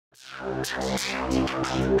Yo,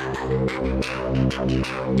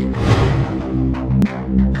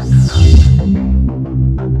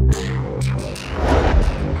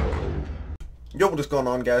 what is going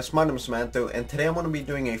on, guys? My name is ME-Lumantho, and today I'm going to be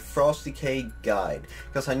doing a Frost Decay guide,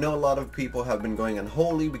 because I know a lot of people have been going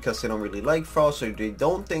unholy because they don't really like Frost, or they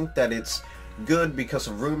don't think that it's good because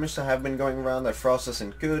of rumors that have been going around that Frost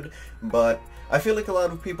isn't good. But I feel like a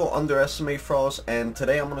lot of people underestimate Frost, and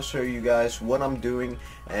today I'm going to show you guys what I'm doing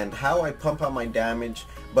and how I pump out my damage.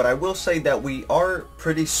 But I will say that we are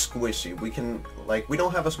pretty squishy. We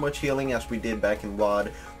don't have as much healing as we did back in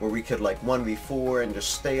WoD, where we could 1v4 and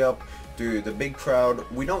just stay up through the big crowd.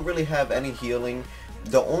 We don't really have any healing.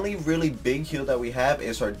 The only really big heal that we have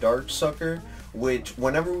is our Dark Sucker, which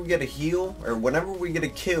whenever we get a heal or whenever we get a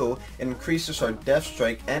kill, it increases our death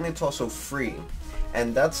strike, and it's also free.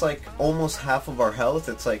 And that's like almost half of our health.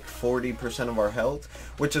 It's like 40% of our health,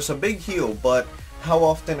 which is a big heal. But how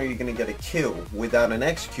often are you going to get a kill without an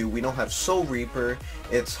execute? We don't have Soul Reaper.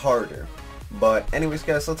 It's harder. But anyways,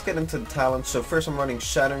 guys, let's get into the talents. So first I'm running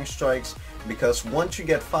Shattering Strikes, because once you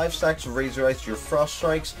get 5 stacks of Razor Ice, your Frost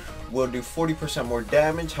Strikes will do 40% more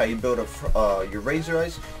damage. How you build up your Razor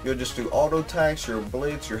Ice, you'll just do auto attacks, your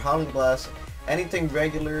Blitz, your Howling Blast, anything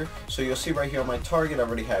regular. So you'll see right here on my target, I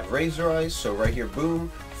already have Razor Ice. So right here,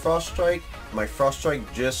 boom, Frost Strike. My Frost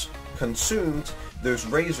Strike just consumed those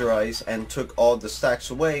Razor Ice and took all the stacks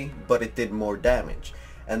away, but it did more damage.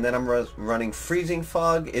 And then I'm running Freezing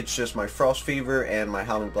Fog. It's just my Frost Fever and my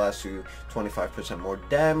Howling Blast do 25% more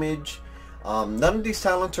damage. None of these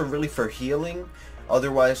talents are really for healing.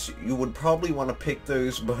 Otherwise, you would probably want to pick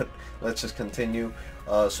those, but let's just continue.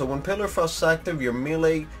 So when Pillar Frost is active, your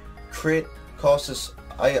melee crit causes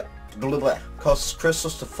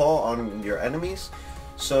crystals to fall on your enemies.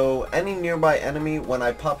 So any nearby enemy, when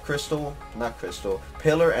I pop Pillar,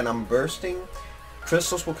 and I'm bursting,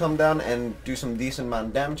 crystals will come down and do some decent amount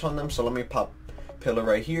of damage on them. So let me pop Pillar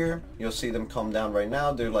right here. You'll see them come down right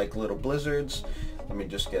now. They're like little blizzards. Let me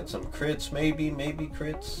just get some crits, maybe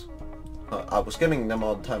crits. I was getting them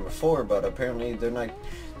all the time before, but apparently they're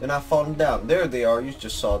not falling down. There they are. You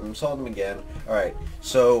just saw them again. All right.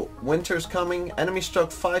 So Winter's coming. Enemy struck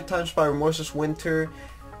 5 times by Remorseless Winter,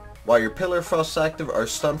 while your Pillar Frost active are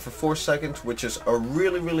stunned for 4 seconds, which is a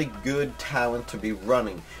really good talent to be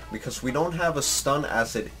running, because we don't have a stun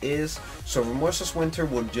as it is. So Remorseless Winter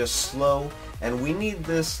will just slow, and we need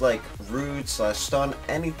this root / stun,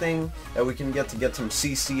 anything that we can get to get some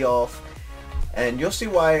CC off. And you'll see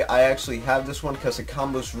why I actually have this one, because it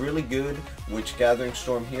combos really good with Gathering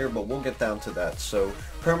Storm here, but we'll get down to that. So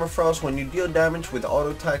Permafrost, when you deal damage with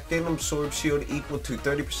auto attack, gain absorb shield equal to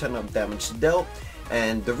 30% of damage dealt.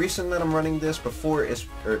 And the reason that I'm running this before is,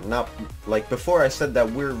 before I said that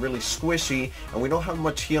we're really squishy and we don't have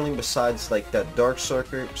much healing besides that Dark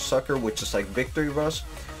Sucker, which is like Victory Rush.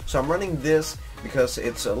 So I'm running this because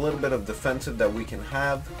it's a little bit of defensive that we can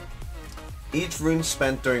have. Each rune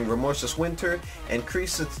spent during Remorseless Winter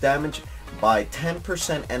increases its damage by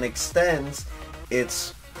 10% and extends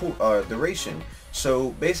its duration. So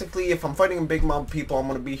basically, if I'm fighting a big mob of people, I'm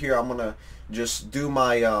going to be here, I'm going to just do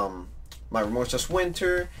my my Remorseless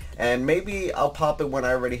Winter, and maybe I'll pop it when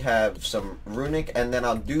I already have some Runic, and then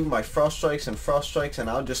I'll do my Frost Strikes, and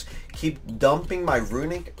I'll just keep dumping my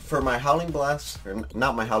Runic for my Howling Blast, or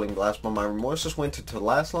not my Howling Blast, but my Remorseless Winter to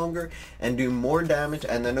last longer and do more damage.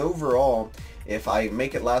 And then overall, if I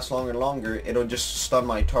make it last longer and longer, it'll just stun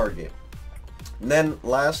my target. And then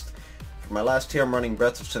for my last tier, I'm running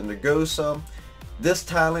Breath of Cindergosa. This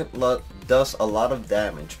talent does a lot of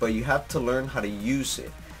damage, but you have to learn how to use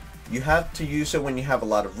it. You have to use it when you have a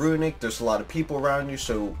lot of Runic, there's a lot of people around you,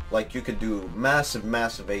 so you could do massive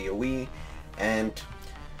AoE. And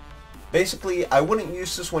basically, I wouldn't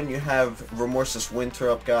use this when you have Remorseless Winter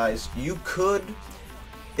up, guys. You could.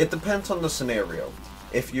 It depends on the scenario.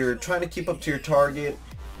 If you're trying to keep up to your target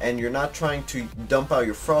and you're not trying to dump out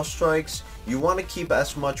your Frost Strikes, you want to keep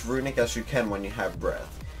as much Runic as you can when you have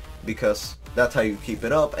Breath, because that's how you keep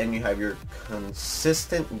it up and you have your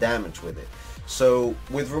consistent damage with it. So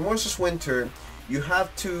with Remorseless Winter, you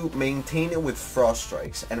have to maintain it with Frost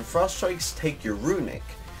Strikes, and Frost Strikes take your Runic.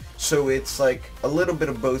 So it's like a little bit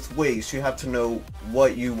of both ways. You have to know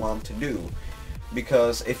what you want to do.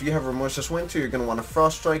 Because if you have Remorseless Winter, you're going to want a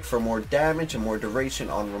Frost Strike for more damage and more duration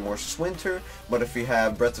on Remorseless Winter. But if you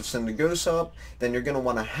have Breath of Cindergosa up, then you're going to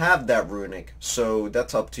want to have that Runic. So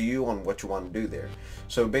that's up to you on what you want to do there.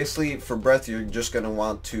 So basically, for Breath, you're just going to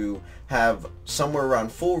want to have somewhere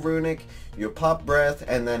around full Runic. You pop Breath,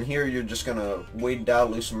 and then here you're just going to wait it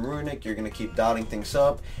out, lose some Runic. You're going to keep dotting things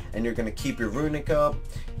up, and you're going to keep your Runic up.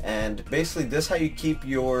 And basically this is how you keep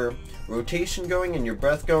your rotation going and your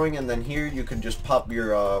breath going, and then here you can just pop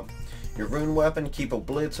your rune weapon, keep a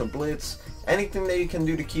blitz, anything that you can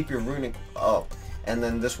do to keep your runic up, and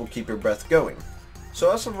then this will keep your breath going.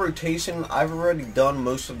 So as of rotation, I've already done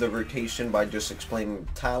most of the rotation by just explaining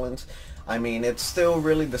talents. I mean, it's still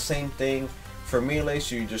really the same thing. For melee,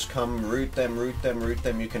 so you just come root them.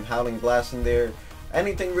 You can Howling Blast in there.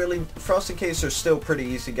 Anything really. Frosty Case are still pretty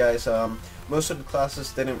easy, guys. Most of the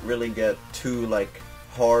classes didn't really get too like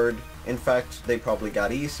hard. In fact, they probably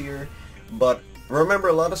got easier. But remember,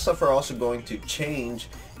 a lot of stuff are also going to change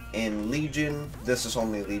in Legion. This is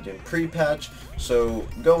only Legion pre-patch. So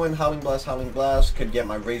go in Howling Blast, could get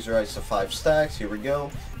my Razor Ice to 5 stacks. Here we go.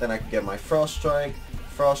 Then I could get my Frost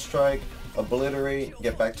Strike, Obliterate,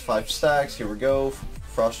 get back to 5 stacks. Here we go.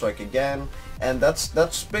 Frost Strike again. And that's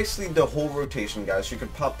basically the whole rotation, guys. You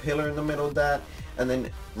could pop Pillar in the middle of that. And then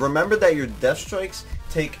remember that your Death Strikes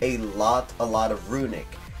take a lot of Runic.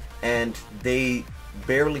 And they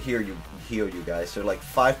barely heal you guys. They're like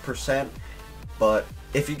 5%. But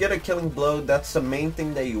if you get a Killing Blow, that's the main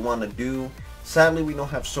thing that you want to do. Sadly, we don't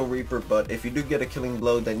have Soul Reaper, but if you do get a Killing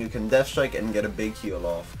Blow, then you can Death Strike and get a big heal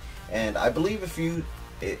off. And I believe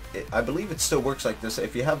I believe it still works like this.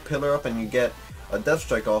 If you have Pillar up and you get a Death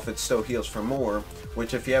Strike off, it still heals for more.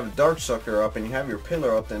 Which if you have a Darksucker up and you have your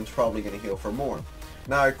Pillar up, then it's probably going to heal for more.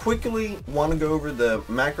 Now I quickly want to go over the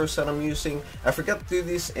macros that I'm using. I forgot to do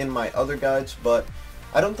these in my other guides, but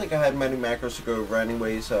I don't think I had many macros to go over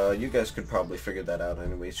anyways. You guys could probably figure that out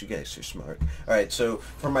anyways. You guys are smart. Alright, so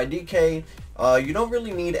for my DK, you don't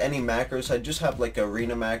really need any macros. I just have like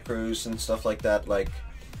arena macros and stuff like that. Like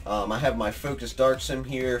I have my Focus Dark Sim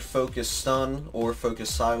here, Focus Stun, or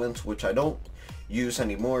Focus Silence, which I don't use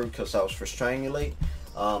anymore because that was for Strangulate.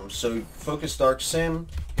 So Focus Dark Sim,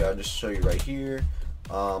 yeah, I'll just show you right here.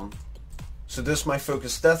 So this is my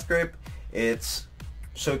Focus Death Grip. It's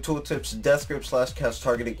Show Tooltips Death Grip / cast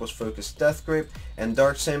target equals Focus Death Grip, and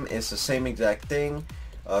Dark Sim is the same exact thing.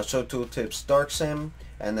 Show Tooltips Dark Sim,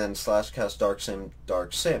 and then / cast Dark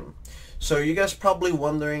Sim. So you guys probably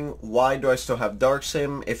wondering, why do I still have Dark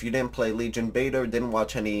Sim? If you didn't play Legion Beta or didn't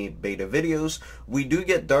watch any beta videos, we do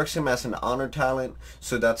get Dark Sim as an honor talent,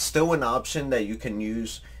 so that's still an option that you can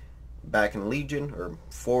use back in Legion, or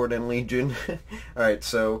forward in Legion. Alright,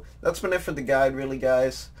 so that's been it for the guide really,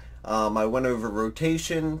 guys. I went over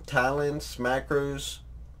rotation, talents, macros.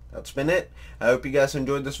 That's been it. I hope you guys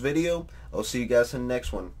enjoyed this video. I'll see you guys in the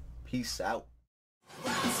next one. Peace out.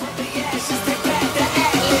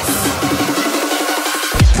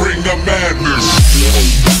 Bring the madness.